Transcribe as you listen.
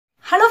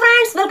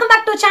friends, welcome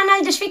back to channel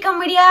Jashvika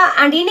Media.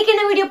 And இன்னைக்கு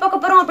என்ன video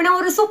பார்க்க போறோம் அப்படினா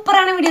ஒரு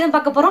சூப்பரான வீடியோ தான்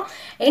பார்க்க போறோம்.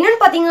 என்னன்னு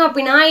பாத்தீங்க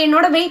அப்படினா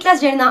என்னோட weight loss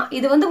journey தான்.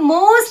 இது வந்து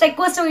most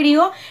requested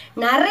வீடியோ.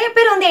 நிறைய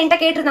பேர் வந்து என்கிட்ட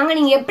கேட்டிருந்தாங்க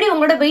நீங்க எப்படி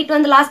உங்களோட weight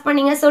வந்து லாஸ்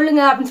பண்ணீங்க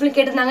சொல்லுங்க அப்படினு சொல்லி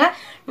கேட்டிருந்தாங்க.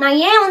 நான்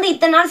ஏன் வந்து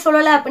இத்தனை நாள்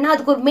சொல்லல அப்படினா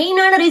அதுக்கு ஒரு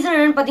மெயினான ரீசன்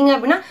என்னன்னு பாத்தீங்க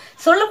அப்படினா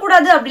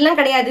சொல்லக்கூடாது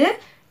அப்படிலாம் கிடையாது.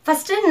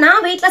 First,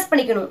 நான் weight loss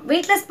பண்ணிக்கணும்.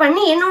 weight loss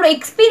பண்ணி என்னோட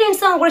எக்ஸ்பீரியன்ஸ்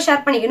தான் உங்க கூட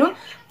ஷேர் பண்ணிக்கணும்.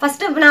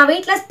 First நான்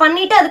weight loss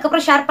பண்ணிட்டு அதுக்கு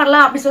அப்புறம் ஷேர்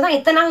பண்ணலாம் அப்படி சொல்றேன்.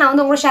 இத்தனை நாள் நான்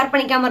வந்து உங்க கூட ஷேர்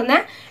பண்ணிக்காம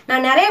இருந்தேன்.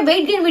 நான் நிறைய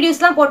weight gain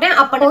வீடியோஸ்லாம் போட்டேன்.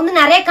 அப்ப வந்து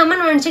நிறைய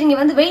கமெண்ட் வந்துச்சு நீங்க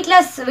வந்து weight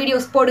loss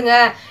வீடியோஸ் போடுங்க.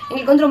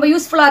 உங்களுக்கு வந்து ரொம்ப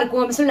யூஸ்ஃபுல்லா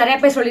இருக்கும் அப்படி சொல்லி நிறைய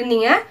பேர்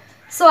சொல்லிருந்தீங்க.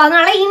 சோ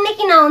அதனால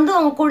இன்னைக்கு நான் வந்து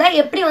உங்க கூட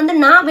எப்படி வந்து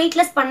நான் weight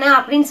loss பண்ணேன்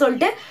அப்படினு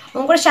சொல்லிட்டு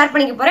உங்க கூட ஷேர்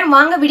பண்ணிக்க போறேன்.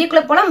 வாங்க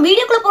வீடியோக்குள்ள போலாம்.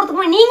 வீடியோக்குள்ள போறதுக்கு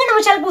முன்னாடி நீங்க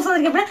நம்ம சேனல் புதுசா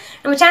இருக்கீங்க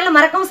நம்ம சேனலை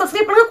மறக்காம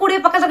சப்ஸ்கிரைப் பண்ணுங்க. கூடவே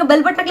பக்கத்துல இருக்க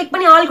பெல் பட்டனை கிளிக்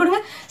பண்ணி ஆல் கொடுங்க.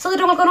 சோ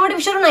தட் உங்களுக்கு ஒரு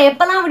நோட்டிஃபிகேஷன் வரும். நான்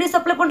எப்பலாம் வீடியோஸ்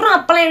அப்லோட் பண்றோம்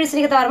அப்பலாம் வீடியோஸ்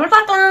நீங்க தவறாம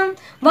பார்க்கலாம்.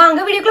 வாங்க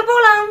வீடியோக்குள்ள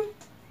போலாம்.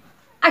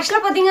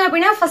 ஆக்சுவலா பாத்தீங்க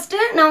அப்படினா ஃபர்ஸ்ட்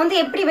நான் வந்து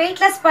எப்படி weight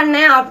loss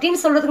பண்ணேன்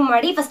அப்படினு சொல்றதுக்கு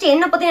முன்னாடி ஃபர்ஸ்ட்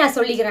என்ன பத்தி நான்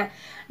சொல்லிக்கிறேன்.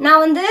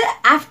 நான் வந்து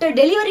ஆஃப்டர்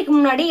டெலிவரிக்கு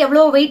முன்னாடி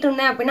எவ்வளவு weight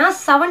இருந்தேன் அப்படினா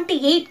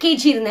 78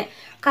 kg இருந்தேன்.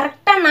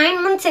 கரெக்டா 9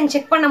 months எனக்கு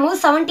செக் பண்ணும்போது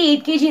 78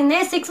 kg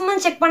இருந்தேன். 6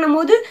 months செக்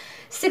பண்ணும்போது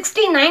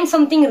 69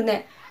 something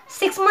இருந்தேன்.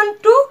 6 month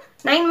to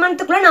 9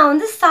 monthக்குள்ள நான்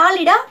வந்து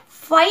சாலிடா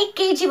 5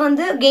 kg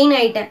வந்து கெயின்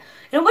ஆயிட்டேன்.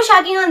 ரொம்ப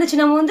ஷாக்கிங்கா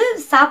இருந்துச்சு. நம்ம வந்து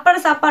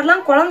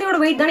சாப்பாடுலாம் குழந்தையோட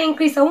வெயிட் தானே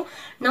இன்க்ரீஸ் ஆகும்,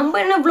 நம்ம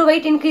என்ன இவ்வளோ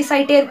வெயிட் இன்க்ரீஸ்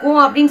ஆகிட்டே இருக்கும்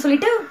அப்படின்னு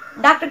சொல்லிட்டு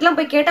டாக்டர்லாம்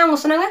போய் கேட்டால் அவங்க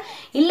சொன்னாங்க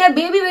இல்லை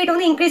பேபி வெயிட்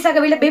வந்து இன்க்ரீஸ்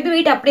ஆகவே இல்லை, பேபி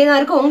வெயிட் அப்படியே தான்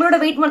இருக்குது, உங்களோட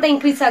வெயிட் மட்டும் தான்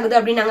இன்க்ரீஸ் ஆகுது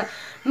அப்படின்னாங்க.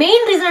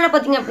 மெயின் ரீசன் என்ன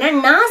பார்த்தீங்க அப்படின்னா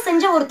நான்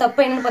செஞ்ச ஒரு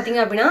தப்பு என்னன்னு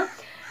பார்த்தீங்க அப்படின்னா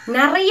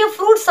நிறைய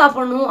ஃப்ரூட்ஸ்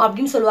சாப்பிடணும்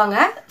அப்படின்னு சொல்லுவாங்க.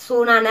 ஸோ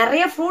நான்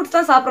நிறைய ஃப்ரூட்ஸ்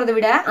தான் சாப்பிட்றத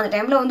விட அந்த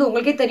டைமில் வந்து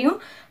உங்களுக்கே தெரியும்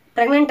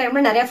ப்ரெக்னென்ட்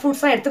டைமில் நிறைய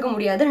ஃப்ரூட்ஸ்லாம் எடுத்துக்க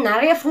முடியாது.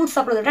 நிறைய ஃப்ரூட்ஸ்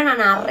சாப்பிட்றத விட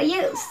நான் நிறைய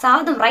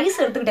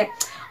ரைஸ் எடுத்துக்கிட்டேன்.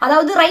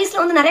 அதாவது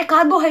ரைஸில் வந்து நிறைய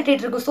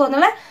கார்போஹைட்ரேட் இருக்கும். ஸோ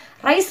அதனால்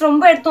ரைஸ்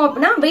ரொம்ப எடுத்தோம்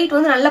அப்படின்னா வெயிட்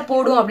வந்து நல்லா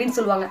போடும் அப்படின்னு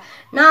சொல்லுவாங்க.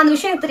 நான் அந்த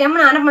விஷயம்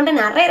தெரியாமல் நான் என்ன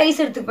பண்ணிட்டேன் நிறைய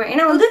ரைஸ் எடுத்துப்பேன்.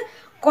 ஏன்னா வந்து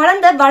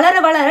குழந்தை வளர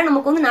வளர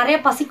நமக்கு வந்து நிறைய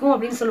பசிக்கும்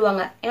அப்படின்னு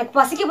சொல்லுவாங்க. எனக்கு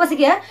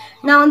பசிக்க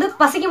நான் வந்து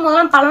பசிக்கும்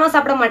போதெல்லாம் பழமாக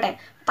சாப்பிட மாட்டேன்.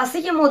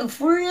 பசிக்கும் போது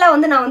ஃபுல்லாக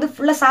வந்து நான் வந்து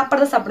ஃபுல்லாக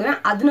சாப்பிட்றத சாப்பிடுவேன்.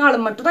 அதனால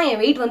மட்டும்தான்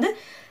என் வெயிட் வந்து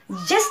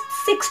ஜஸ்ட்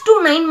 6 to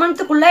 9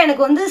 monthக்குள்ளே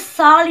எனக்கு வந்து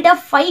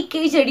சாலிடாக 5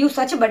 kg ரெடியூஸ்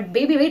ஆச்சு. பட்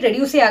பேபி வெயிட்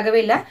ரெடியூஸே ஆகவே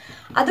இல்லை.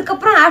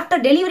 அதுக்கப்புறம்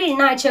ஆஃப்டர் டெலிவரி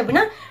என்ன ஆச்சு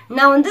அப்படின்னா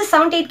நான் வந்து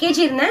 78 kg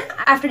இருந்தேன்.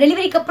 ஆஃப்டர்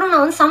டெலிவரிக்கு அப்புறம்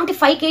நான் வந்து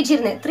 75 kg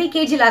இருந்தேன். 3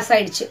 kg லாஸ்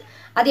ஆயிடுச்சு.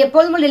 அது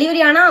எப்போதும்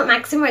டெலிவரி ஆனால்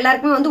மேக்ஸிமம்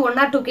எல்லாருக்குமே வந்து 1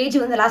 or 2 kg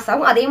வந்து லாஸ்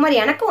ஆகும். அதே மாதிரி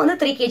எனக்கும் வந்து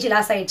 3 kg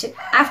லாஸ் ஆயிடுச்சு.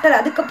 ஆஃப்டர்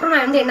அதுக்கப்புறம்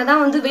நான் வந்து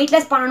என்னதான் வந்து வெயிட்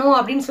லாஸ் பண்ணணும்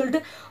அப்படின்னு சொல்லிட்டு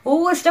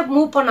ஒவ்வொரு ஸ்டெப்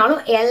மூவ்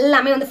பண்ணாலும்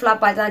எல்லாமே வந்து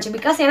ஃப்ளாப் ஆகிடுச்சு.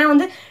 பிகாஸ் ஏன்னா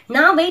வந்து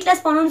நான் வெயிட்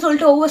லாஸ் பண்ணணும்னு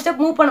சொல்லிட்டு ஒவ்வொரு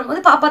ஸ்டெப் மூவ்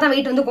பண்ணும்போது பாப்பா தான்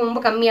வெயிட் வந்து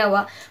ரொம்ப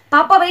கம்மியாவா.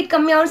 பாப்பா வெயிட்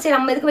கம்மியாகும், சரி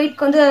நம்ம எதுக்கு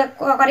வெயிட் வந்து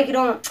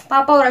குறைக்கிறோம்,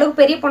 பாப்பா ஓரளவுக்கு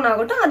பெரிய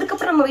பொண்ணாகட்டும்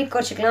அதுக்கப்புறம் நம்ம வெயிட்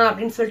குறைச்சிக்கலாம்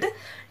அப்படின்னு சொல்லிட்டு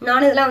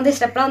நானும் இதெல்லாம் வந்து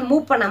ஸ்டெப்லாம் வந்து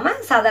மூவ் பண்ணாமல்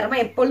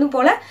சாதாரணமாக எப்பொழுதும்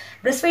போல்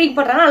பிரஸ்ட் ஃபீடிங்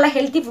பண்ணுறாங்க நல்லா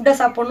ஹெல்த்தி ஃபுட்டாக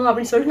சாப்பிடணும்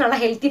அப்படின்னு சொல்லிட்டு நல்லா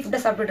ஹெல்த்தி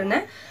ஃபுட்டாக சாப்பிட்டுட்டு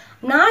இருந்தேன்.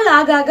 நாள்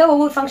ஆக ஆக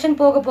ஒவ்வொரு ஃபங்க்ஷன்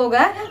போக போக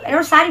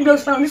என்னோட சாரி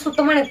ப்ளவுஸ்லாம் வந்து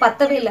சுத்தமாக எனக்கு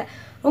பத்தவே இல்லை.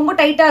 ரொம்ப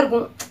டைட்டாக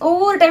இருக்கும்.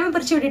 ஒவ்வொரு டைமும்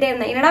பிரித்து விட்டுட்டே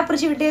இருந்தேன். என்னடா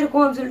பிரித்து விட்டே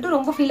இருக்கும் அப்படின்னு சொல்லிட்டு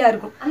ரொம்ப ஃபீலாக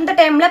இருக்கும். அந்த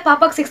டைமில்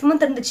பாப்பாக்கு 6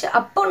 months இருந்துச்சு.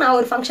 அப்போ நான்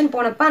ஒரு ஃபங்க்ஷன்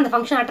போனப்போ அந்த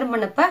ஃபங்க்ஷன் அட்டன்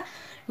பண்ணப்போ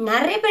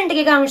நிறைய பேர் என்கிட்ட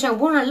கேட்க ஆரம்பிச்சாங்க,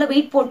 பூனா நல்ல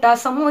வெயிட் போட்டா,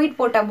 செம்ம வெயிட்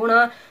போட்டா, பூனா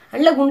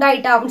நல்ல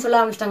குண்டாயிட்டா அப்படின்னு சொல்ல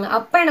ஆரம்பிச்சிட்டாங்க.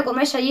 அப்போ எனக்கு ஒரு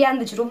மாதிரி ஷையாக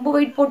இருந்துச்சு. ரொம்ப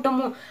வெயிட்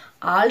போட்டோமோ,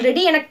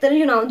 ஆல்ரெடி எனக்கு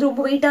தெரிஞ்சு நான் வந்து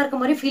ரொம்ப வெயிட்டாக இருக்க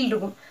மாதிரி ஃபீல்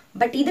இருக்கும்.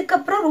 பட்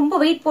இதுக்கப்புறம் ரொம்ப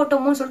வெயிட்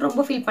போட்டோமோன்னு சொல்லிட்டு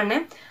ரொம்ப ஃபீல்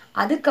பண்ணேன்.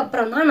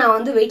 அதுக்கப்புறம் தான் நான்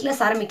வந்து வெயிட்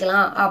லாஸ்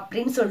ஆரம்பிக்கலாம்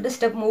அப்படின்னு சொல்லிட்டு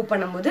ஸ்டெப் மூவ்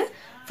பண்ணும்போது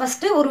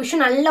ஃபஸ்ட்டு ஒரு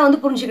விஷயம் நல்லா வந்து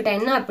புரிஞ்சுக்கிட்டேன்.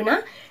 என்ன அப்படின்னா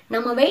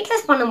நம்ம வெயிட்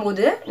லாஸ்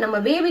பண்ணும்போது நம்ம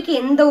பேபிக்கு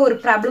எந்த ஒரு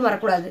ப்ராப்ளம்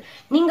வரக்கூடாது.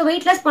 நீங்கள்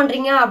வெயிட் லாஸ்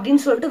பண்ணுறீங்க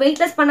அப்படின்னு சொல்லிட்டு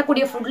வெயிட் லாஸ்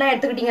பண்ணக்கூடிய ஃபுட்லாம்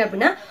எடுத்துக்கிட்டீங்க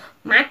அப்படின்னா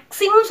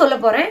மேக்ஸிமம் சொல்ல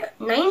போகிறேன்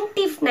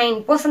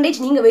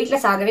 99% நீங்கள் வெயிட்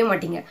லாஸ் ஆகவே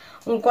மாட்டீங்க.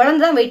 உங்கள்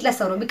குழந்தை தான் வெயிட்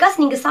லாஸ் வரும். பிகாஸ்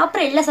நீங்கள்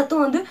சாப்பிட்ற எல்லா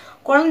சத்தும் வந்து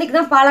குழந்தைக்கு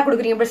தான் பாலாக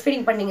கொடுக்குறீங்க, பிரஸ்ட்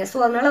ஃபீடிங் பண்ணீங்க. ஸோ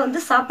அதனால்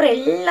வந்து சாப்பிட்ற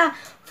எல்லா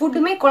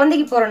ஃபுட்டுமே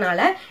குழந்தைக்கு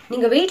போகிறனால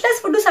நீங்கள் வெயிட்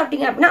லாஸ் ஃபுட்டும்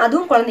சாப்பிட்டீங்க அப்படின்னா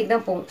அதுவும் குழந்தைக்கு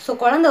தான் போகும். ஸோ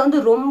குழந்தை வந்து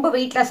ரொம்ப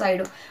வெயிட் லாஸ்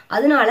ஆகிடும்.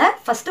 அதனால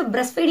ஃபஸ்ட்டு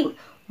பிரஸ்ட் ஃபீடிங்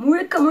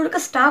முழுக்க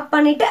ஸ்டாப்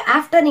பண்ணிவிட்டு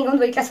ஆஃப்டர் நீங்கள்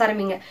வந்து வெயிட் லாஸ்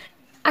ஆரம்பிங்க.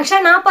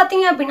 ஆக்சுவலாக நான்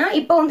பார்த்தீங்க அப்படின்னா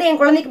இப்போ வந்து என்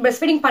குழந்தைக்கு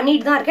பிரஸ்ட் ஃபீடிங்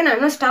பண்ணிட்டு தான் இருக்கேன். நான்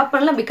இன்னும் ஸ்டாப்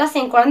பண்ணல. பிகாஸ்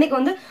என் குழந்தைக்கு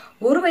வந்து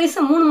 1 வயசு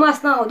 3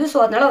 மாதம் தான் ஆகுது. ஸோ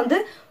அதனால வந்து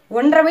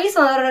 1.5 வயசு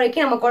வர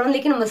வரைக்கும் நம்ம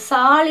குழந்தைக்கு நம்ம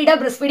சாலிடாக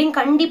பிரஸ்ட் ஃபீடிங்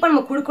கண்டிப்பாக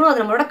நம்ம கொடுக்கணும்.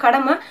 அது நம்மளோட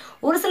கடமை.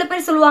 ஒரு சில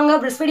பேர் சொல்லுவாங்க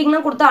பிரஸ்ட்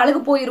ஃபீடிங்லாம் கொடுத்தா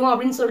அழுகு போயிடும்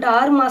அப்படின்னு சொல்லிட்டு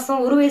 6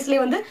 மாதம் 1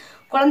 வயசுலேயே வந்து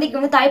குழந்தைக்கு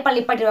வந்து தாய்ப்பால்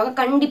நிப்பாட்டிடுவாங்க.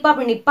 கண்டிப்பாக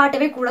அப்படி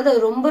நிப்பாட்டவே கூடாது.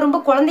 அது ரொம்ப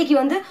குழந்தைக்கு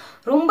வந்து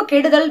ரொம்ப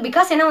கெடுதல்.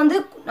 பிகாஸ் ஏன்னா வந்து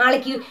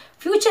நாளைக்கு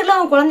ஃபியூச்சரில்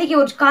அவங்க குழந்தைக்கு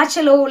ஒரு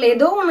காய்ச்சலோ இல்லை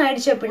ஏதோ ஒன்று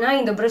ஆயிடுச்சு அப்படின்னா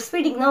இந்த பிரஸ்ட்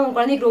ஃபீடிங் தான் அவங்க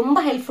குழந்தைக்கு ரொம்ப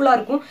ஹெல்ப்ஃபுல்லாக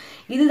இருக்கும்.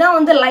 இதுதான்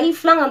வந்து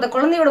லைஃப் லாங் அந்த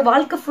குழந்தையோட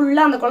வாழ்க்கை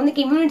ஃபுல்லாக அந்த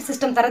குழந்தைக்கு இம்யூனிட்டி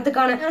சிஸ்டம்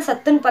தரத்துக்கான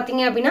சத்துன்னு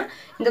பார்த்தீங்க அப்படின்னா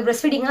இந்த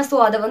பிரஸ்ட் ஃபீடிங்காக. ஸோ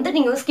அதை வந்து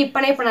நீங்கள் வந்து ஸ்கிப்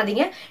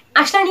பண்ணாதீங்க.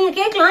 ஆக்சுவலாக நீங்கள்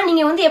கேட்கலாம்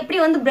நீங்கள் வந்து எப்படி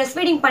வந்து பிரஸ்ட்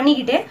ஃபீடிங்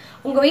பண்ணிக்கிட்டே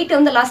உங்கள் வெயிட்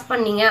வந்து லாஸ்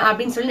பண்ணீங்க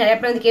அப்படின்னு சொல்லி நிறைய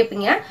பேர் வந்து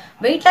கேட்பீங்க.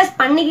 வெயிட் லாஸ்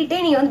பண்ணிக்கிட்டே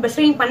நீங்கள் வந்து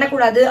பிரஸ்ட் ஃபீடிங்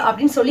பண்ணக்கூடாது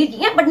அப்படின்னு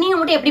சொல்லியிருக்கீங்க. பட் நீங்கள்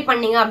மட்டும் எப்படி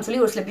பண்ணீங்க அப்படின்னு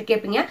சொல்லி ஒரு சில பேர்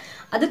கேட்பீங்க.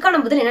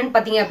 அதுக்கான பதில் என்னன்னு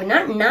பார்த்தீங்க அப்படின்னா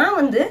நான்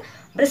வந்து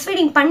பிரஸ்ட்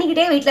ஃபீடிங்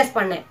பண்ணிக்கிட்டே வெயிட் லாஸ்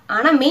பண்ணேன்.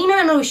 ஆனால்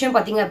மெயினான ஒரு விஷயம்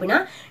பார்த்தீங்க அப்படின்னா,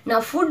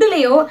 நான்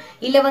ஃபுட்டுலையோ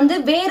இல்லை வந்து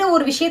வேற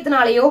ஒரு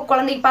விஷயத்தினாலேயோ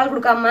குழந்தைக்கு பால்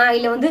கொடுக்காம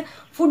இல்லை வந்து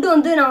ஃபுட்டு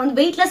வந்து நான் வந்து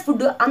வெயிட் லாஸ்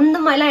ஃபுட்டு அந்த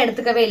மாதிரிலாம்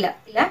எடுத்துக்கவே இல்லை.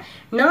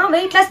 நான்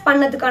வெயிட் லாஸ்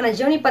பண்ணதுக்கான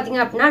ஜேர்னி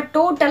பார்த்தீங்க அப்படின்னா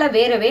டோட்டலாக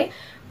வேறவே.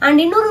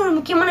 அண்ட் இன்னொரு ஒரு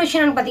முக்கியமான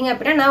விஷயம் என்னன்னு பார்த்தீங்க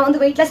அப்படின்னா, நான்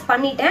வந்து வெயிட் லாஸ்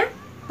பண்ணிட்டேன்,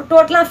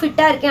 டோட்டலாக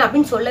ஃபிட்டாக இருக்கேன்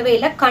அப்படின்னு சொல்லவே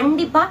இல்லை.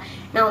 கண்டிப்பாக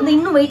நான் வந்து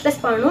இன்னும் வெயிட்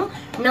லாஸ் பண்ணணும்.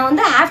 நான்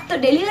வந்து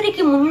ஆஃப்டர்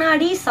டெலிவரிக்கு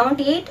முன்னாடி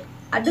 78,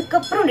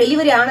 அதுக்கப்புறம்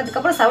டெலிவரி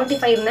ஆனதுக்கப்புறம்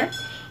 75 இருந்தேன்.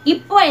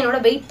 இப்போ என்னோட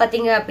வெயிட்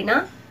பார்த்தீங்க அப்படின்னா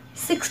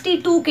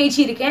 62 kg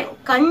இருக்கேன்.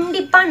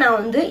 கண்டிப்பாக நான்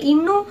வந்து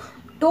இன்னும்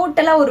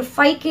டோட்டலாக ஒரு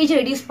 5 kg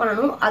ரெடியூஸ்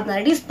பண்ணணும். அதை நான்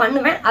ரெடியூஸ்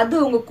பண்ணுவேன். அது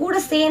உங்கள் கூட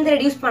சேர்ந்து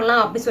ரெடியூஸ்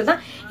பண்ணலாம் அப்படின்னு சொல்லி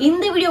தான்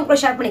இந்த வீடியோ கூட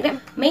ஷேர் பண்ணிக்கிறேன்.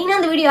 மெயினாக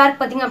அந்த வீடியோ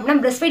யாருக்கு பார்த்தீங்க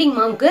அப்படின்னா பிரஸ்ட் ஃபீடிங்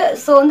மாம்க்கு.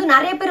 ஸோ வந்து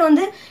நிறைய பேர்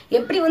வந்து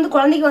எப்படி வந்து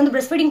குழந்தைக்கு வந்து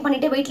பிரஸ்ட் ஃபீடிங்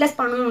பண்ணிட்டு வெயிட் லாஸ்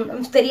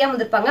பண்ணணும் தெரியாமல்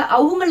இருந்திருப்பாங்க.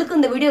 அவங்களுக்கு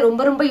இந்த வீடியோ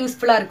ரொம்ப ரொம்ப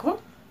யூஸ்ஃபுல்லாக இருக்கும்.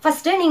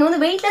 ஃபர்ஸ்ட்டு நீங்கள்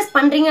வந்து வெயிட் லாஸ்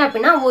பண்ணுறீங்க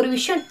அப்படின்னா ஒரு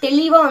விஷயம்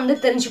தெளிவாக வந்து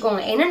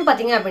தெரிஞ்சுக்கோங்க. என்னென்னு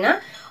பார்த்தீங்க அப்படின்னா,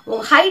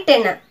 உங்கள் ஹைட்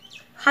என்ன,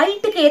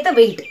 ஹைட்டுக்கு ஏற்ற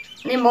வெயிட்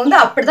நம்ம வந்து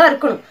அப்படி தான்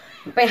இருக்கணும்.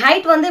 இப்போ என்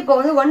ஹைட் வந்து இப்போ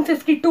வந்து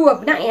 152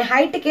 அப்படின்னா என்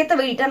ஹைட்டுக்கு ஏற்ற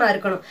வெயிட்டாக நான்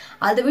இருக்கணும்.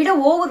 அதை விட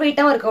ஓவர்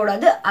வெயிட்டாகவும்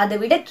இருக்கக்கூடாது, அதை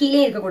விட கீழே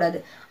இருக்கக்கூடாது.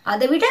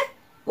 அதை விட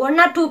 1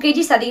 or 2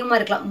 kg அதிகமாக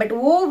இருக்கலாம். பட்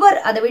ஓவர்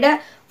அதை விட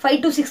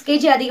 5 to 6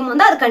 kg அதிகமாக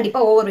இருந்தால் அது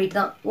கண்டிப்பாக ஓவர் வெயிட்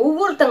தான்.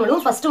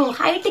 ஒவ்வொருத்தங்களும் ஃபஸ்ட்டு உங்கள்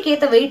ஹைட்டுக்கு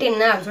ஏற்ற வெயிட்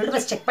என்ன அப்படின்னு சொல்லிட்டு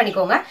ஃபஸ்ட் செக்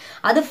பண்ணிக்கோங்க.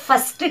 அது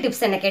ஃபஸ்ட்டு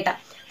டிப்ஸ் என்ன கேட்டால்.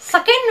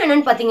 செகண்ட்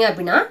என்னன்னு பார்த்தீங்க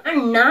அப்படின்னா,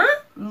 நான்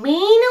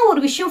மெயினாக ஒரு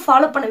விஷயம்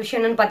ஃபாலோ பண்ண விஷயம்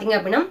என்னன்னு பார்த்தீங்க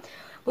அப்படின்னா,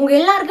 உங்கள்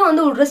எல்லாருக்கும்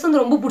வந்து ஒரு ட்ரெஸ்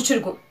வந்து ரொம்ப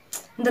பிடிச்சிருக்கும்.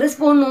 இந்த ட்ரெஸ்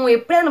போடணும்,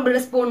 எப்படியாவது நம்ம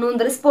ட்ரெஸ் போடணும்,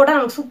 இந்த ட்ரெஸ் போட்டால்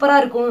நமக்கு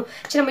சூப்பராக இருக்கும்,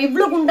 சரி நம்ம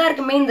இவ்வளோ குண்டாக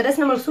இருக்குமே இந்த ட்ரெஸ்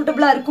நம்மளுக்கு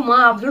சூட்டபுளாக இருக்குமா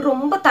அப்படின்னு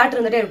ரொம்ப தாட்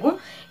இருந்துகிட்டே இருக்கும்.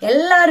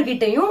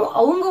 எல்லாருக்கிட்டையும்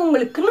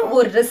அவங்கவுங்களுக்குன்னு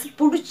ஒரு ட்ரெஸ்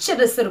பிடிச்ச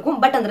ட்ரெஸ் இருக்கும்.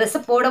 பட் அந்த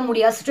ட்ரெஸ்ஸை போட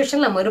முடியாத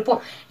சுச்சுவேஷனில் நம்ம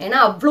இருப்போம். ஏன்னா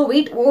அவ்வளோ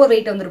வெயிட், ஓவர்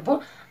வெயிட்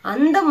வந்திருப்போம்.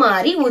 அந்த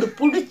மாதிரி ஒரு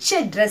பிடிச்ச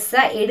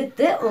ட்ரெஸ்ஸை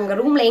எடுத்து உங்கள்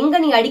ரூமில் எங்கே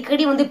நீங்கள்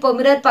அடிக்கடி வந்து இப்போ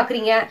மிரர்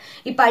பார்க்குறீங்க,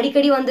 இப்போ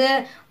அடிக்கடி வந்து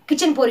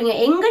கிச்சன் போகிறீங்க,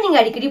 எங்கே நீங்கள்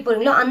அடிக்கடி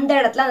போகிறீங்களோ அந்த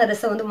இடத்துல அந்த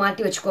ட்ரெஸ்ஸை வந்து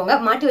மாட்டி வச்சுக்கோங்க.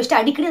 மாட்டி வச்சுட்டு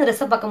அடிக்கடி அந்த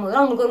ட்ரெஸ்ஸை பார்க்கும்போது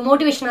அவங்களுக்கு ஒரு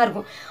மோட்டிவேஷனாக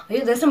இருக்கும்.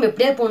 ஐயோ ட்ரெஸ் நம்ம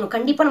எப்படியாவது போகணும்,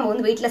 கண்டிப்பாக நம்ம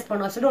வந்து வெயிட் லாஸ்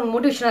பண்ணணும் சொல்லிட்டு ஒரு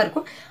மோட்டிவேஷனாக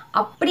இருக்கும்.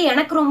 அப்படி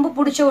எனக்கு ரொம்ப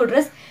பிடிச்ச ஒரு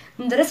ட்ரெஸ்,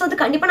 இந்த ட்ரெஸ் வந்து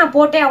கண்டிப்பாக நான்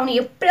போட்டே ஆகணும்,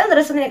 எப்படியாவது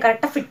ட்ரெஸ் வந்து எனக்கு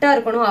கரெக்டாக ஃபிட்டாக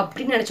இருக்கணும்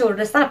அப்படின்னு நினச்ச ஒரு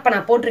ட்ரெஸ் தான் இப்போ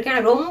நான் போட்டிருக்கேன்.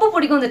 எனக்கு ரொம்ப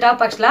பிடிக்கும் இந்த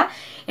டாப். ஆக்சுவலாக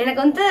எனக்கு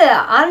வந்து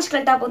ஆரஞ்சு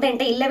கலர் டாப் வந்து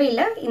என்கிட்ட இல்லவே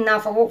இல்லை.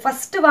 நான்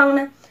ஃபஸ்ட்டு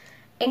வாங்கினேன்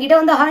என்கிட்ட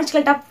வந்து ஆரஞ்சு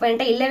கலர் டாப்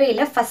என்கிட்ட இல்லவே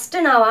இல்லை.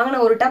 ஃபஸ்ட்டு நான்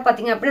வாங்கின ஒரு டாப்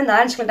பார்த்தீங்க அப்படின்னா அந்த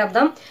ஆரஞ்சு கலர் டாப்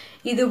தான்.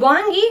 இது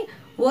வாங்கி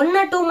 1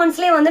 or 2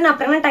 monthsலேயே வந்து நான்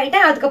ப்ரெக்னென்ட்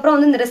ஆகிட்டேன். அதுக்கப்புறம்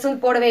வந்து இந்த ட்ரெஸ்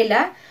வந்து போடவே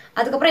இல்லை.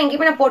 அதுக்கப்புறம்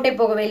எங்கேயுமே நான் போட்டே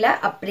போகவே இல்லை,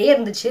 அப்படியே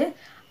இருந்துச்சு.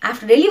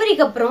 ஆஃப்டர்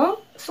டெலிவரிக்கு அப்புறம்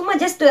சும்மா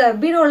ஜஸ்ட்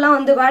பீரோலாம்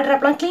வந்து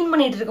வாட்ராப்லாம் க்ளீன்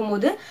பண்ணிட்டு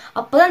இருக்கும்போது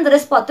அப்போ தான் இந்த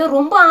ட்ரெஸ் பார்த்து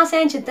ரொம்ப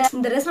ஆசையாக இருந்துச்சு.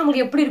 இந்த ட்ரெஸ்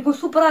நமக்கு எப்படி இருக்கும்,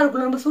 சூப்பராக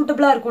இருக்கும், ரொம்ப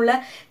சூட்டபுளாக இருக்கும்ல,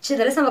 சரி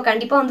இந்த ட்ரெஸ் நம்ம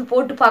கண்டிப்பாக வந்து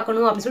போட்டு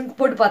பார்க்கணும் அப்படின்னு சொல்லிட்டு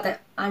போட்டு பார்த்தேன்.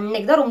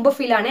 அன்னைக்கு தான் ரொம்ப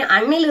ஃபீல் ஆனேன்.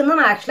 அன்னையிலேருந்து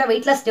நான் ஆக்சுவலாக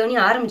வெயிட் லாஸ் ஜேர்னி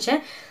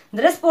ஆரம்பித்தேன்.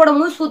 ட்ரெஸ்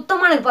போடும்போது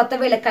சுத்தமாக எனக்கு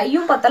பத்தவே இல்லை,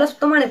 கையும் பார்த்தாலும்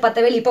சுத்தமாக எனக்கு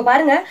பத்தவே இல்லை. இப்போ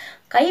பாருங்கள்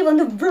கை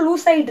வந்து இவ்வளோ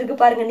லூஸ் ஆகிட்டு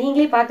இருக்கு பாருங்கள்,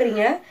 நீங்களே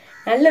பார்க்குறீங்க,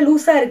 நல்ல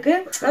லூஸாக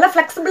இருக்குது, நல்லா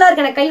ஃப்ளெக்சிபிளாக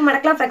இருக்குது. எனக்கு கை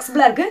மடக்கலாம்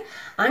ஃப்ளெக்சிபிளாக இருக்குது.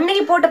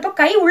 அன்னைக்கு போட்டப்போ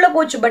கை உள்ளே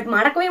போச்சு, பட்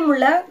மடக்கவே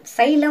முடியல,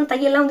 சைடெலாம்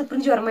தையெல்லாம் வந்து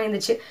பிரிஞ்சு வர மாதிரி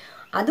இருந்துச்சு.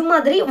 அது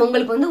மாதிரி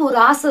உங்களுக்கு வந்து ஒரு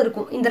ஆசை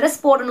இருக்கும் இந்த ட்ரெஸ்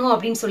போடணும்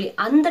அப்படின்னு சொல்லி,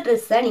 அந்த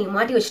ட்ரெஸ்ஸை நீங்கள்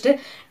மாட்டி வச்சுட்டு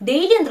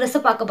டெய்லி அந்த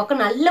ட்ரெஸ்ஸை பார்க்க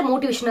நல்ல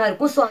மோட்டிவேஷனாக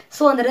இருக்கும்.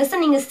 ஸோ அந்த ட்ரெஸ்ஸை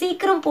நீங்கள்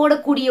சீக்கிரம்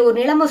போடக்கூடிய ஒரு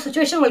நிலைமை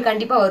சுச்சுவேஷன் உங்களுக்கு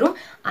கண்டிப்பாக வரும்.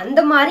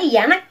 அந்த மாதிரி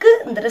எனக்கு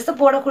இந்த ட்ரெஸ்ஸை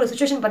போடக்கூடிய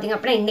சுச்சுவேஷன் பார்த்தீங்க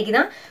அப்படின்னா இன்றைக்கி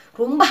தான்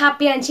ரொம்ப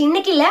ஹாப்பியாக இருந்துச்சு.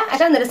 இன்றைக்கி இல்லை,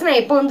 ஆக்சுவலாக இந்த ட்ரெஸ்ஸை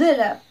நான் எப்போ வந்து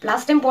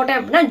லாஸ்ட் டைம் போட்டேன்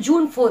அப்படின்னா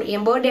June 4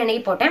 என் பர்த்டே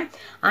அன்னைக்கு போட்டேன்.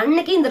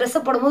 அன்னைக்கு இந்த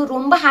ட்ரெஸ்ஸை போடும்போது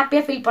ரொம்ப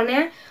ஹாப்பியாக ஃபீல்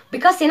பண்ணேன்.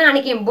 பிகாஸ் ஏன்னா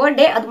அன்றைக்கி என்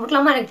பர்த்டே, அது மட்டும்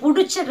இல்லாமல் எனக்கு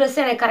பிடிச்ச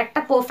ட்ரெஸ் எனக்கு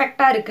கரெக்டாக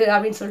பர்ஃபெக்டாக இருக்குது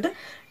அப்படின்னு சொல்லிட்டு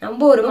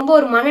ரொம்ப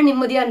ஒரு மன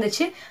நிம்மதியாக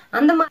இருந்துச்சு.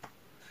 அந்த மாதிரி.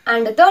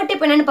 அண்ட் தேர்ட்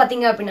டிப் என்னென்னு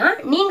பார்த்தீங்க அப்படின்னா,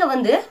 நீங்கள்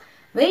வந்து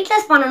வெயிட்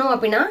லாஸ் பண்ணணும்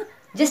அப்படின்னா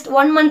ஜஸ்ட்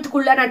 1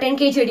 monthக்குள்ளே நான் 10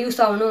 kg ரெடியூஸ்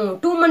ஆகணும்,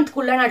 2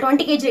 monthக்குள்ளே நான்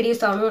 20 kg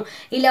ரெடியூஸ் ஆகணும்,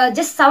 இல்லை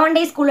ஜஸ்ட் 7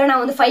 daysக்குள்ளே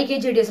நான் வந்து 5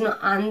 kg ரெடியூஸ் ஆகணும்,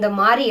 அந்த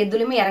மாதிரி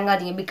எதுலையுமே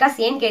இறங்காதீங்க. பிகாஸ்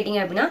ஏன்னு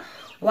கேட்டிங்க அப்படின்னா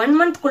 1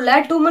 monthக்குள்ளே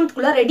 2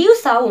 monthக்குள்ளே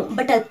ரெடியூஸ் ஆகும்,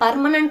 பட் அது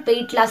பர்மனன்ட்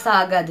வெயிட் லாஸ்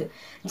ஆகாது.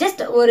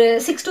 ஜஸ்ட் ஒரு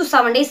 6 to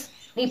 7 days.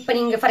 இப்போ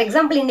நீங்கள் ஃபார்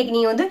எக்ஸாம்பிள் இன்றைக்கி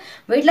நீங்கள் வந்து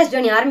வெயிட் லாஸ்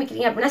ஜேர்னி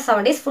ஆரம்பிக்கிறீங்க அப்படின்னா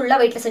 7 days ஃபுல்லாக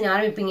வெயிட் லாஸ் ஜேர்னி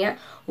ஆரம்பிப்பீங்க.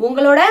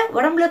 உங்களோட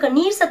உடம்புல இருக்க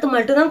நீர் சத்து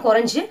மட்டும் தான்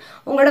குறைஞ்சி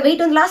உங்களோட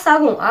வெயிட் வந்து லாஸ்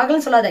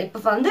ஆகலன்னு சொல்லாத. இப்போ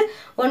வந்து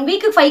 1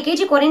 week 5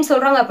 kg குறைன்னு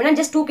சொல்கிறாங்க அப்படின்னா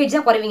ஜஸ்ட் 2 kg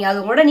தான் குறைவீங்க.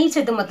 அது உங்களோட நீர்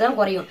சத்து மட்டும் தான்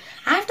குறையும்.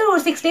 ஆஃப்டர்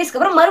ஒரு 6 daysக்கு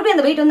அப்புறம் மறுபடியும்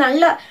அந்த வெயிட் வந்து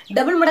நல்லா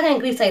டபுள் மடங்காக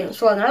இன்க்ரீஸ் ஆயிடும்.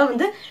 ஸோ அதனால்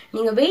வந்து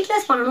நீங்கள் வெயிட்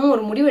லாஸ் பண்ணணும்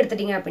ஒரு முடிவு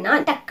எடுத்துட்டீங்க அப்படின்னா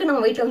டக்கு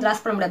நம்ம வெயிட்டில் வந்து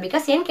லாஸ் பண்ண முடியாது.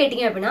 பிகாஸ் ஏன்னு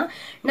கேட்டிங்க அப்படின்னா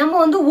நம்ம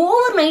வந்து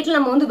ஓவர் நைட்டில்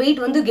நம்ம வந்து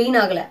வெயிட் வந்து கெயின்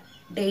ஆகலை,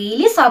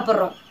 டெய்லி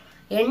சாப்பிட்றோம்,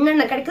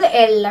 என்னென்ன கிடைக்குதோ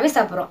எல்லாமே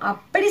சாப்பிட்றோம்.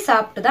 அப்படி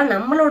சாப்பிட்டு தான்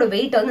நம்மளோட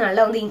வெயிட்டை வந்து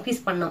நல்லா வந்து இன்க்ரீஸ்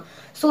பண்ணோம்.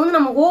 ஸோ வந்து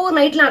நம்ம ஓவர்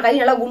நைட்டில் நான் கை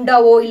நல்லா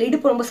குண்டாவோ இல்லை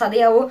இடுப்பு ரொம்ப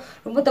சதையாவோ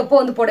ரொம்ப தொப்போ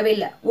வந்து போடவே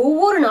இல்லை.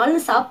 ஒவ்வொரு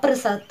நாளும் சாப்பிட்ற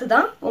சத்து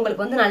தான்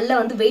உங்களுக்கு வந்து நல்லா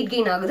வந்து வெயிட்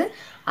கெயின் ஆகுது.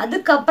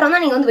 அதுக்கப்புறம்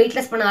தான் நீங்கள் வந்து வெயிட்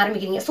லாஸ் பண்ண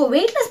ஆரம்பிக்கிறீங்க. ஸோ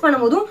வெயிட் லாஸ்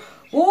பண்ணும்போதும்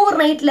ஓவர்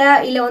நைட்டில்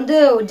இல்லை வந்து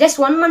ஜஸ்ட்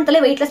 1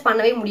 monthலேயே வெயிட் லாஸ்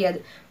பண்ணவே முடியாது.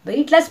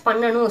 வெயிட் லாஸ்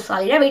பண்ணணும்,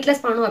 சாலிடாக வெயிட்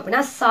லாஸ் பண்ணணும்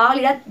அப்படின்னா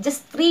சாலிடாக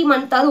ஜஸ்ட் 3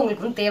 months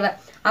உங்களுக்கு வந்து தேவை.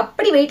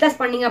 அப்படி வெயிட் லாஸ்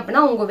பண்ணீங்க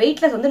அப்படின்னா உங்கள்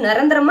வெயிட் லாஸ் வந்து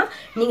நிரந்தரமாக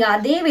நீங்கள்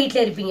அதே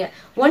வெயிட்டில் இருப்பீங்க.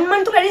 1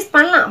 month ரெடியூஸ்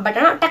பண்ணலாம், பட்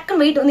ஆனால்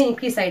டக்குன்னு வெயிட் வந்து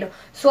இன்க்ரீஸ் ஆகிடும்.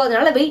 ஸோ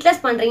அதனால் வெயிட்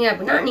லாஸ் பண்ணுறீங்க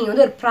அப்படின்னா நீங்கள்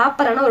வந்து ஒரு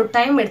ப்ராப்பரான ஒரு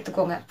டைம்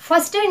எடுத்துக்கோங்க.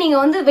 ஃபஸ்ட்டு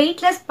நீங்கள் வந்து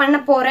வெயிட் லாஸ் பண்ண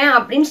போகிறேன்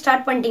அப்படின்னு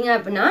ஸ்டார்ட் பண்ணிட்டீங்க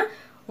அப்படின்னா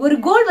ஒரு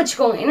கோல்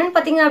வச்சுக்கோங்க. என்னன்னு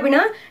பார்த்தீங்க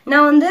அப்படின்னா,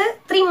 நான் வந்து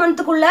 3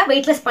 மந்த்துக்குள்ள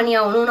வெயிட் லாஸ் பண்ணி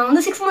ஆகணும், நான்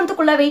வந்து 6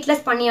 மந்த்துக்குள்ள வெயிட்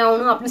லாஸ் பண்ணி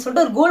ஆகணும் அப்படின்னு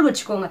சொல்லிட்டு ஒரு கோல்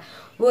வச்சுக்கோங்க.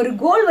 ஒரு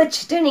கோல்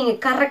வச்சுட்டு நீங்கள்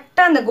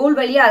கரெக்டாக அந்த கோல்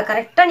வழியாக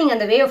கரெக்டாக நீங்கள்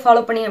அந்த வேவை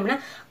ஃபாலோ பண்ணீங்க அப்படின்னா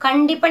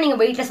கண்டிப்பாக நீங்கள்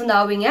வெயிட் லாஸ் வந்து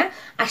ஆவீங்க.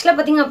 ஆக்சுவலாக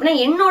பார்த்தீங்க அப்படின்னா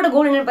என்னோட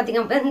கோல் என்னென்னு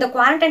பார்த்தீங்க அப்படின்னா, இந்த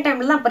குவாரண்டைன்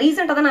டைமில் தான் இப்போ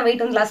ரீசெண்டாக தான் நான்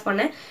வெயிட் வந்து லாஸ்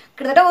பண்ணேன்.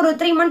 கிட்டத்தட்ட ஒரு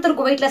 3 மந்த்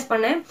இருக்கும் வெயிட் லாஸ்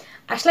பண்ணேன்.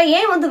 ஆக்சுவலாக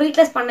ஏன் வந்து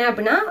வெயிட் லாஸ் பண்ணேன்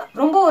அப்படின்னா,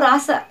 ரொம்ப ஒரு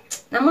ஆசை,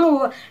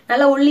 நம்மளும்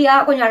நல்லா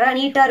ஒல்லியாக கொஞ்சம் அழகாக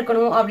நீட்டாக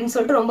இருக்கணும் அப்படின்னு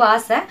சொல்லிட்டு ரொம்ப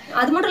ஆசை.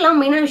 அது மட்டும்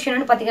இல்லாமல் மெயினான விஷயம்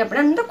என்னென்னு பார்த்தீங்க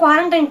அப்படின்னா, இந்த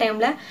குவாரண்டைன்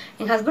டைமில்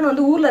எங்கள் ஹஸ்பண்ட்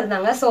வந்து ஊரில்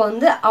இருந்தாங்க. ஸோ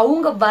வந்து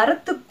அவங்க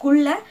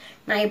வரத்துக்குள்ளே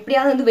நான்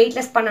எப்படியாவது வந்து வெயிட்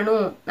லாஸ்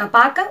பண்ணணும், நான்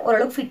பார்க்க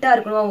ஓரளவுக்கு ஃபிட்டாக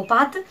இருக்கணும், அவங்க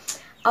பார்த்து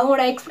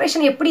அவங்களோட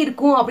எக்ஸ்பிரஷன் எப்படி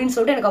இருக்கும் அப்படின்னு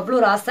சொல்லிட்டு எனக்கு அவ்வளோ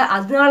ஒரு ஆசை.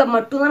 அதனால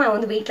மட்டும்தான் நான்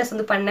வந்து வெயிட் லாஸ்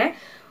வந்து பண்ணேன்.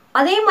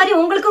 அதே மாதிரி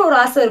உங்களுக்கும் ஒரு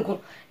ஆசை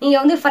இருக்கும்.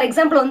 நீங்கள் வந்து ஃபார்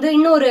எக்ஸாம்பிள் வந்து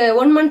இன்னும் ஒரு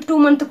 1 மந்த் 2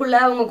 மந்த்துக்குள்ளே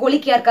உங்கள்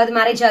கொலிக்கு யாருக்காவது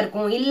மேரேஜாக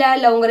இருக்கும்,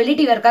 இல்லை உங்கள்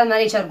ரிலேட்டிவ் யாருக்காவது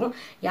மேரேஜாக இருக்கும்,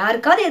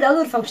 யாருக்காவது ஏதாவது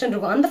ஒரு ஃபங்க்ஷன்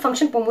இருக்கும். அந்த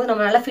ஃபங்க்ஷன் போகும்போது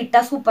நம்ம நல்லா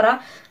ஃபிட்டாக சூப்பராக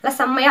நல்லா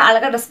செம்மையாக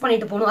அழகாக ட்ரெஸ்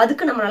பண்ணிட்டு போகணும்,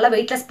 அதுக்கு நம்ம நல்லா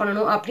வெயிட் லாஸ்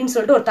பண்ணணும் அப்படின்னு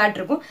சொல்லிட்டு ஒரு தாட்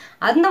இருக்கும்.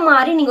 அந்த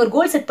மாதிரி நீங்கள் ஒரு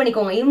கோல் செட்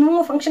பண்ணிக்கோங்க.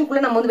 இவங்க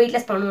ஃபங்க்ஷனுக்குள்ளே நம்ம வந்து வெயிட்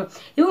லாஸ் பண்ணணும்,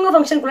 இவங்க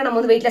ஃபங்க்ஷனுக்குள்ளே நம்ம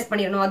வந்து வெயிட் லாஸ்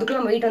பண்ணிடணும், அதுக்குள்ள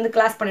நம்ம வெயிட் வந்து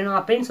கிளாஸ் பண்ணணும்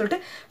அப்படின்னு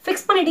சொல்லிட்டு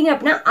ஃபிக்ஸ் பண்ணிட்டீங்க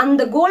அப்படின்னா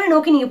அந்த கோலை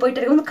நோக்கி நீங்கள்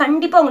போயிட்டு இருக்க வந்து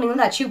கண்டிப்பாக நீங்கள்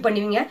வந்து அச்சீவ்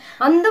பண்ணுவீங்க.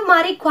 அந்த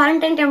மாதிரி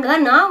குவாரண்டைன் டைமில்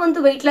தான் நான் வந்து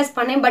வெயிட் லாஸ்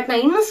பண்ணேன். பட்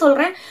நான் இன்னும்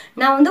சொல்கிறேன்,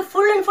 நான் வந்து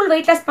full and full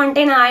weight loss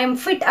பண்ணிட்டேன், நான் ஐ எம்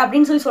ஃபிட்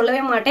அப்படின்னு சொல்லவே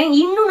மாட்டேன்.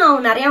 இன்னும்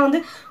நான் நிறையா வந்து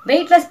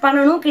வெயிட் லாஸ்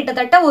பண்ணணும்,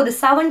 கிட்டத்தட்ட ஒரு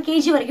 7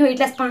 kg வரைக்கும்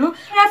வெயிட் லாஸ் பண்ணணும்.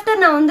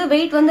 ஆஃப்டர் நான் வந்து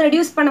வெயிட் வந்து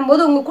ரெடியூஸ்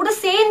பண்ணும்போது உங்க கூட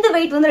சேர்ந்து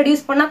வெயிட் வந்து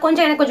ரெடியூஸ் பண்ணால்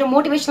கொஞ்சம் எனக்கு கொஞ்சம்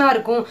மோட்டிவேஷனாக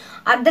இருக்கும்,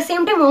 அட் த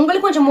சேம் டைம்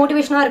உங்களுக்கு கொஞ்சம்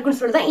மோட்டிவேஷனாக இருக்குன்னு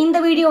சொல்லிட்டு தான் இந்த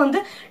வீடியோ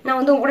வந்து நான்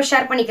வந்து உங்க கூட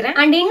ஷேர் பண்ணிக்கிறேன்.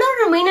 அண்ட்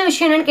இன்னொரு மெயினான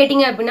விஷயம் என்னன்னு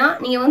கேட்டிங்க அப்படின்னா,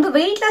 நீங்கள் வந்து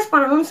வெயிட் லாஸ்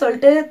பண்ணணும்னு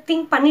சொல்லிட்டு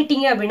திங்க்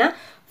பண்ணிட்டீங்க அப்படின்னா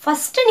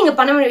ஃபஸ்ட்டு நீங்கள்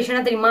பண்ண வேண்டிய விஷயம்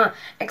என்ன தெரியுமா?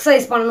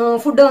 எக்ஸசைஸ் பண்ணணும்,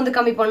 ஃபுட்டை வந்து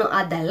கம்மி பண்ணணும்,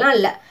 அதெல்லாம்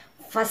இல்லை.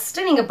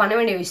 ஃபஸ்ட்டு நீங்கள் பண்ண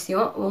வேண்டிய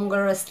விஷயம்,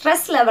 உங்களோட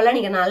ஸ்ட்ரெஸ் லெவலை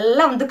நீங்கள்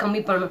நல்லா வந்து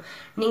கம்மி பண்ணணும்.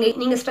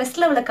 நீங்கள் ஸ்ட்ரெஸ்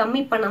லெவலை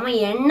கம்மி பண்ணாமல்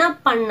என்ன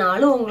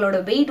பண்ணாலும் உங்களோட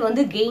வெயிட்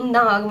வந்து கெயின்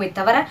தான் ஆகுமே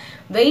தவிர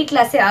வெயிட்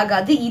லாஸே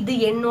ஆகாது. இது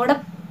என்னோட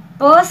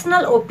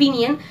பர்சனல்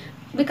ஒப்பீனியன்.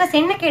 பிகாஸ்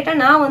என்ன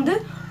கேட்டால், நான் வந்து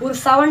ஒரு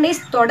 7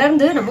 days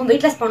தொடர்ந்து நம்ம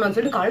வெயிட் லாஸ் பண்ணணும்னு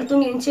சொல்லிட்டு காலை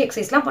தூங்கி எழுந்துச்சு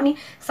எக்ஸசைஸ்லாம் பண்ணி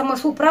செம்ம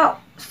சூப்பராக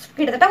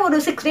கிட்டத்தட்ட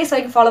ஒரு 6 days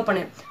வரைக்கும் ஃபாலோ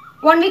பண்ணேன்.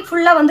 1 week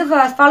ஃபுல்லாக வந்து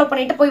ஃபாலோ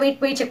பண்ணிவிட்டு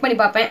போய் செக் பண்ணி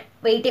பார்ப்பேன்,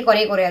 வெயிட்டே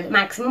குறையாது.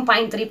 மேக்ஸிமம்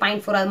 0.3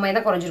 0.4 அது மாதிரி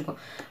தான் குறைஞ்சிருக்கும்.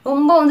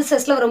 ரொம்ப வந்து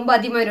ஸ்ட்ரெஸ்ஸில் ரொம்ப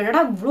அதிகமாக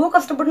என்னடா இவ்வளோ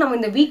கஷ்டப்பட்டு நம்ம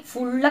இந்த வீக்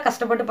ஃபுல்லாக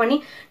கஷ்டப்பட்டு பண்ணி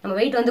நம்ம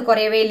வெயிட் வந்து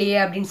குறையவே இல்லையே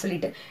அப்படின்னு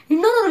சொல்லிட்டு.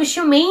 இன்னொரு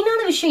விஷயம், மெயினான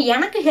விஷயம்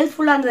எனக்கு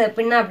ஹெல்ப்ஃபுல்லாக இருந்தது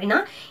அப்படின்னா,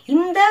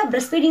 இந்த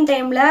பிரஸ்ட் ஃபீடிங்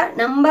டைமில்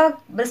நம்ம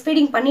பிரஸ்ட்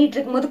ஃபீடிங் பண்ணிட்டு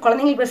இருக்கும்போது,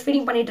 குழந்தைங்களுக்கு பிரஸ்ட்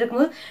ஃபீடிங் பண்ணிட்டு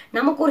இருக்கும்போது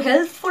நமக்கு ஒரு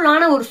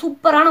ஹெல்ப்ஃபுல்லான ஒரு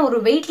சூப்பரான ஒரு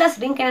வெயிட் லாஸ்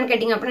ட்ரிங்க் என்னன்னு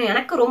கேட்டிங்க அப்படின்னா,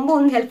 எனக்கு ரொம்ப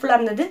வந்து ஹெல்ப்ஃபுல்லாக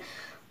இருந்தது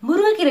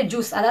முருங்கைக்கீரை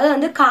ஜூஸ். அதாவது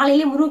வந்து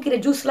காலையிலே முருங்கைக்கீரை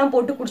ஜூஸ்லாம்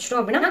போட்டு குடிச்சிட்டோம்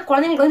அப்படின்னா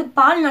குழந்தைங்களுக்கு வந்து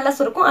பால் நல்லா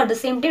சுரக்கும், அட் த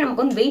சேம் டைம்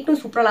நமக்கு வந்து வெயிட்டும்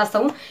சூப்பராக லாஸ்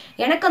ஆகும்.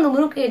 எனக்கு அந்த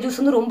முருங்கைக்கீரை ஜூஸ்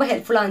வந்து ரொம்ப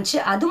ஹெல்ப்ஃபுல்லாக இருந்துச்சு.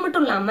 அது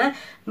மட்டும் இல்லாமல்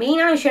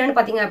மெயினான விஷயம் என்னன்னு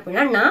பார்த்தீங்க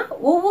அப்படின்னா, நான்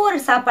ஒவ்வொரு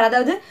சாப்பாடு,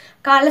 அதாவது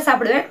காலைல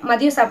சாப்பிடுவேன்,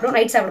 மதியம் சாப்பிடுவோம்,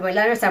 நைட் சாப்பிடுவோம்,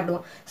 எல்லாருமே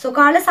சாப்பிடுவோம். ஸோ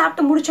காலைல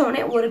சாப்பிட்டு முடிச்ச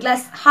உடனே ஒரு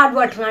கிளாஸ் ஹாட்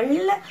வாட்டர்,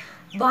 நல்ல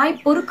வாய்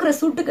பொறுக்கிற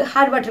சூட்டுக்கு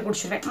ஹாட் வாட்டர்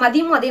குடிச்சிடுவேன்.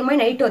 மதியமும் அதே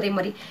மாதிரி, நைட்டும் அதே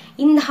மாதிரி.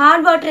 இந்த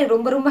ஹாட் வாட்டர்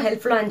ரொம்ப ரொம்ப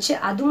ஹெல்ப்ஃபுல்லாக இருந்துச்சு.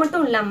 அது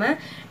மட்டும் இல்லாமல்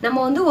நம்ம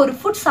வந்து ஒரு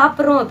ஃபுட்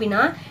சாப்பிட்றோம்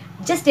அப்படின்னா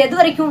ஜஸ்ட் இது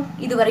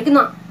வரைக்கும்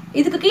தான்,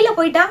 இதுக்கு கீழே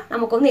போயிட்டா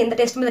நமக்கு வந்து எந்த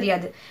டேஸ்ட்டுமே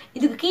தெரியாது.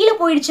 இதுக்கு கீழே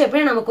போயிடுச்சு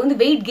அப்படின்னா நமக்கு வந்து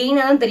வெயிட்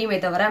கெயினாக தான் தெரியுமே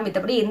தவிர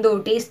மித்தபடி எந்த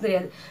ஒரு டேஸ்ட்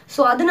தெரியாது.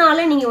 ஸோ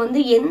அதனால நீங்கள்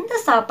வந்து எந்த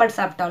சாப்பாடு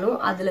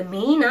சாப்பிட்டாலும் அதில்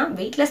மெயினாக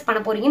வெயிட் லாஸ்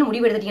பண்ண போறீங்கன்னு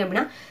முடிவு எடுத்துட்டீங்க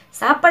அப்படின்னா,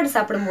 சாப்பாடு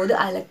சாப்பிடும்போது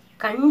அதில்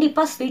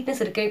கண்டிப்பாக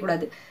ஸ்வீட்னஸ் இருக்கவே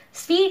கூடாது.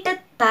 ஸ்வீட்டை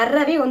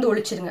தரவே வந்து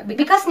ஒழிச்சிருங்க.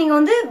 பிகாஸ் நீங்கள்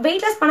வந்து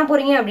வெயிட் லாஸ் பண்ண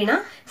போறீங்க அப்படின்னா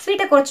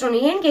ஸ்வீட்டை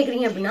குறைச்சிடணும். ஏன்னு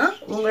கேட்குறீங்க அப்படின்னா,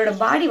 உங்களோட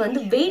பாடி வந்து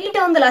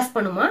வெயிட்டை வந்து லாஸ்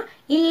பண்ணுமா,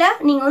 இல்லை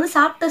நீங்கள் வந்து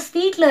சாப்பிட்ட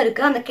ஸ்வீட்டில்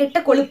இருக்க அந்த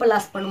கெட்ட கொழுப்பை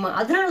லாஸ் பண்ணுமா?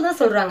 அதனால தான்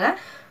சொல்கிறாங்க,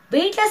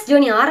 வெயிட் லாஸ்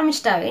ஜேர்னி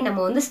ஆரம்பிச்சிட்டாவே நம்ம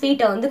வந்து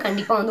ஸ்வீட்டை வந்து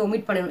கண்டிப்பாக வந்து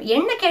ஒமிட் பண்ணணும்.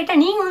 என்ன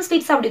கேட்டால், நீங்கள் வந்து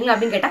ஸ்வீட் சாப்பிடுவீங்களா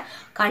அப்படின்னு கேட்டால்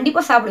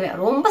கண்டிப்பாக சாப்பிடுவேன்.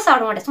 ரொம்ப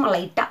சாப்பிட மாட்டேன், சும்மா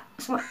லைட்டாக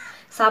சும்மா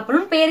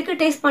சாப்பிடணும்னு பேருக்கு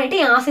டேஸ்ட் பண்ணிட்டு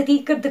என் ஆசை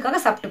தீர்க்கிறதுக்காக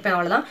சாப்பிட்டுப்பேன்,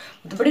 அவ்வளோதான்.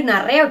 மற்றபடி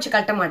நிறைய வச்சு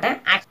கட்ட மாட்டேன்.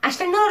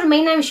 ஆக்சுவலாக இன்னொரு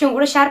மெயினான விஷயம்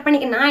கூட ஷேர்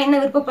பண்ணிக்க, நான் என்ன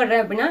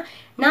விருப்பப்படுறேன் அப்படின்னா,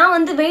 நான்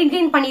வந்து வெயிட்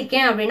கெயின்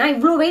பண்ணியிருக்கேன் அப்படின்னா,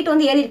 இவ்வளோ வெயிட்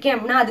வந்து ஏறி இருக்கேன்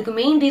அப்படின்னா அதுக்கு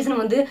மெயின்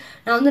ரீசன் வந்து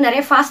நான் வந்து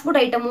நிறைய ஃபாஸ்ட்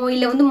ஃபுட் ஐட்டமோ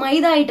இல்லை வந்து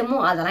மைதா ஐட்டமோ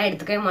அதெல்லாம்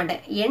எடுத்துக்கவே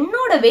மாட்டேன்.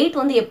 என்னோட வெயிட்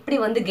வந்து எப்படி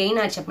வந்து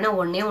கெயின் ஆச்சு அப்படின்னா,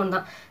 ஒன்றே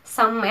தான்,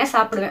 செம்மையாக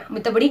சாப்பிடுவேன்.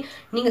 மித்தபடி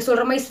நீங்கள்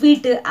சொல்கிற மாதிரி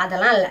ஸ்வீட்டு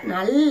அதெல்லாம் இல்லை,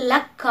 நல்லா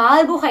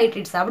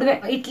கார்போஹைட்ரேட்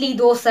சாப்பிடுவேன். இட்லி,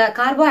 தோசை,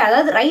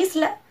 அதாவது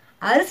ரைஸில்,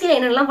 அரிசியில்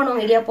என்னெல்லாம்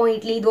பண்ணுவாங்க, இடியாப்பம்,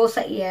 இட்லி,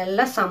 தோசை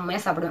எல்லாம்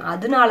செம்மையாக சாப்பிடுவேன்.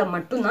 அதனால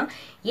மட்டும்தான்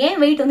ஏன்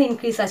வெயிட் வந்து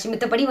இன்க்ரீஸ் ஆச்சு.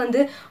 மித்தபடி வந்து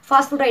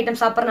ஃபாஸ்ட் ஃபுட் ஐட்டம்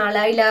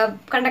சாப்பிட்றனால இல்லை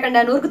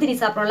கண்ட நொறுக்கு திணி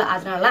சாப்பிட்றோம்ல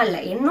அதனாலலாம் இல்லை.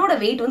 என்னோட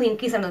வெயிட் வந்து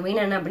இன்க்ரீஸ் ஆனது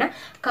மெயின் என்ன அப்படின்னா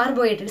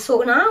கார்போஹைட்ரேட். ஸோ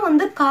நான்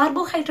வந்து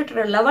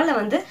கார்போஹைட்ரேட்டோட லெவலை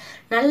வந்து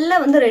நல்லா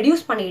வந்து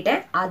ரெடியூஸ்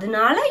பண்ணிக்கிட்டேன்.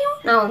 அதனாலையும்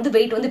நான் வந்து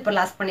வெயிட் வந்து இப்போ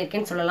லாஸ்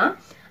பண்ணியிருக்கேன்னு சொல்லலாம்.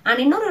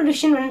 அண்ட் இன்னொரு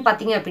விஷயம் என்னன்னு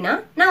பார்த்தீங்க அப்படின்னா,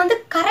 நான் வந்து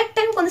கரெக்ட்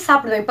டைமுக்கு வந்து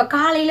சாப்பிடுவேன். இப்போ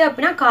காலையில்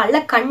அப்படின்னா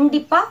காலைல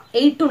கண்டிப்பாக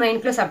 8 to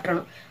 9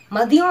 சாப்பிட்றணும்.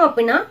 மதியம்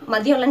அப்படின்னா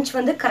மதியம் லஞ்ச்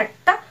வந்து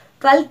கரெக்டாக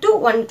 12 to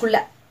 1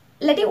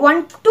 இல்லாட்டி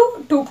 1 to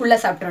 2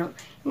 சாப்பிட்றணும்.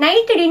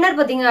 நைட்டு டின்னர்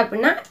பார்த்தீங்க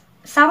அப்படின்னா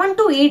 7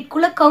 to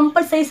 8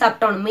 கம்பல்சரி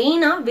சாப்பிட்டோம்.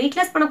 மெயினாக வெயிட்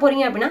லாஸ் பண்ண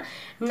போறீங்க அப்படின்னா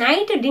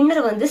நைட்டு டின்னர்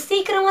வந்து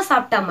சீக்கிரமாக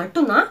சாப்பிட்டா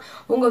மட்டும்தான்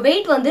உங்கள்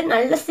வெயிட் வந்து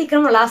நல்ல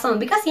சீக்கிரமாக லாஸ் ஆகும்.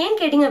 பிகாஸ் ஏன்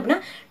கேட்டிங்க அப்படின்னா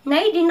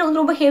நைட் டின்னர்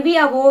வந்து ரொம்ப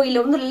ஹெவியாகவோ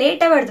இல்லை வந்து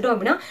லேட்டாகவோ எடுத்துட்டோம்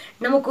அப்படின்னா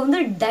நமக்கு வந்து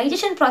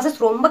டைஜஷன் ப்ராசஸ்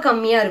ரொம்ப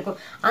கம்மியாக இருக்கும்.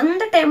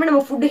 அந்த டைமில்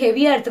நம்ம ஃபுட்டு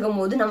ஹெவியாக எடுத்துக்கும்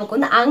போது நமக்கு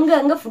வந்து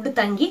அங்கே ஃபுட்டு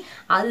தங்கி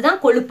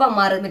அதுதான் கொழுப்பாக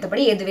மாறுது.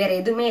 மற்றபடி வேறு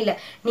எதுவுமே இல்லை.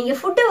 நீங்கள்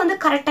ஃபுட்டு வந்து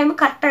கரெக்ட் டைம்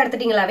கரெக்டாக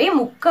எடுத்துட்டீங்களாவே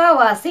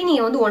முக்கால்வாசி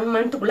நீங்கள் வந்து 1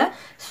 மந்த்துக்குள்ளே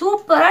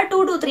சூப்பராக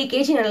 2 to 3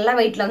 kg நல்லா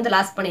வெயிட்டில் வந்து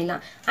லாஸ்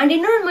பண்ணிடலாம். அண்ட்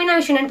இன்னொரு மெயினான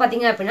விஷயம் என்னென்னு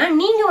பார்த்தீங்க அப்படின்னா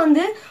நீங்கள்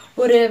வந்து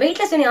ஒரு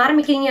வெயிட்லெஸ் ஜர்னி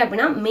ஆரம்பிக்கிறீங்க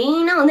அப்படின்னா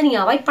மெயினாக வந்து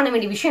நீங்கள் அவாய்ட் பண்ண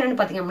வேண்டிய விஷயம் என்னென்னு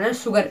பார்த்தீங்க அப்படின்னா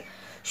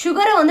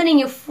சுகரை வந்து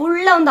நீங்கள்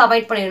ஃபுல்லாக வந்து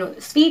அவாய்ட் பண்ணிடணும்.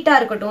 ஸ்வீட்டாக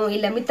இருக்கட்டும்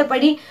இல்லை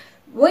மித்தபடி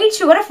ஒயிட்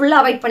சுகரை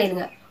ஃபுல்லாக அவாய்ட்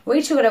பண்ணிடுங்க.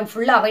 ஒயிட் சுகரை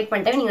ஃபுல்லாக அவாய்ட்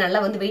பண்ணிட்டாவே நீங்கள்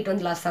நல்லா வந்து வெயிட்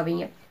வந்து லாஸ்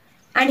ஆவீங்க.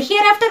 அண்ட்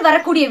ஹியர் ஆஃப்டர்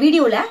வரக்கூடிய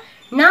வீடியோவில்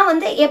நான்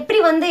வந்து எப்படி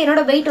வந்து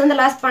என்னோட வெயிட் வந்து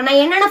லாஸ் பண்ணேன்,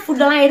 என்னென்ன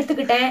ஃபுட்டெல்லாம்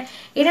எடுத்துக்கிட்டேன்,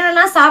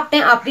 என்னென்னலாம்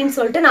சாப்பிட்டேன் அப்படின்னு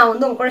சொல்லிட்டு நான்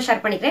வந்து உங்க கூட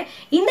ஷேர் பண்ணிக்கிறேன்.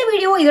 இந்த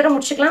வீடியோ இதோட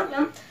முடிச்சுக்கலாம்.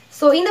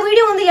 ஸோ இந்த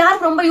வீடியோ வந்து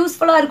யாருக்கு ரொம்ப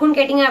யூஸ்ஃபுல்லாக இருக்கும்னு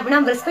கேட்டிங்க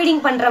அப்படின்னா பிரஸ்ட்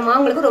ஃபீடிங் பண்ணுறமா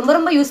உங்களுக்கு ரொம்ப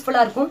ரொம்ப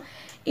யூஸ்ஃபுல்லாக இருக்கும்.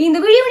 இந்த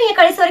வீடியோ நீங்கள்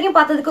கடைசி வரைக்கும்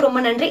பார்த்ததுக்கு ரொம்ப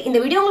நன்றி. இந்த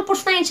வீடியோ உங்களுக்கு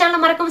பிடிச்சா என் சேனலை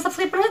மறக்காம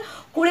சப்ஸ்கிரைப் பண்ணுங்க.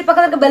 கூட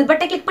பக்கத்தில் இருக்க பெல்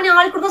பட்டனை கிளிக் பண்ணி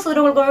ஆல் கொடுங்க. ஸோ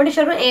உங்களுக்கு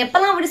நோட்டிஃபிகேஷன்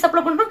எப்பெல்லாம் வீடியோஸ்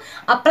அப்லோட் பண்ணுறோம்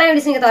அப்பெல்லாம்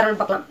வீடியோஸ் நீங்கள்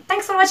தரணும்னு பார்க்கலாம்.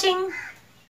 தேங்க்ஸ் ஃபார் வாட்சிங்.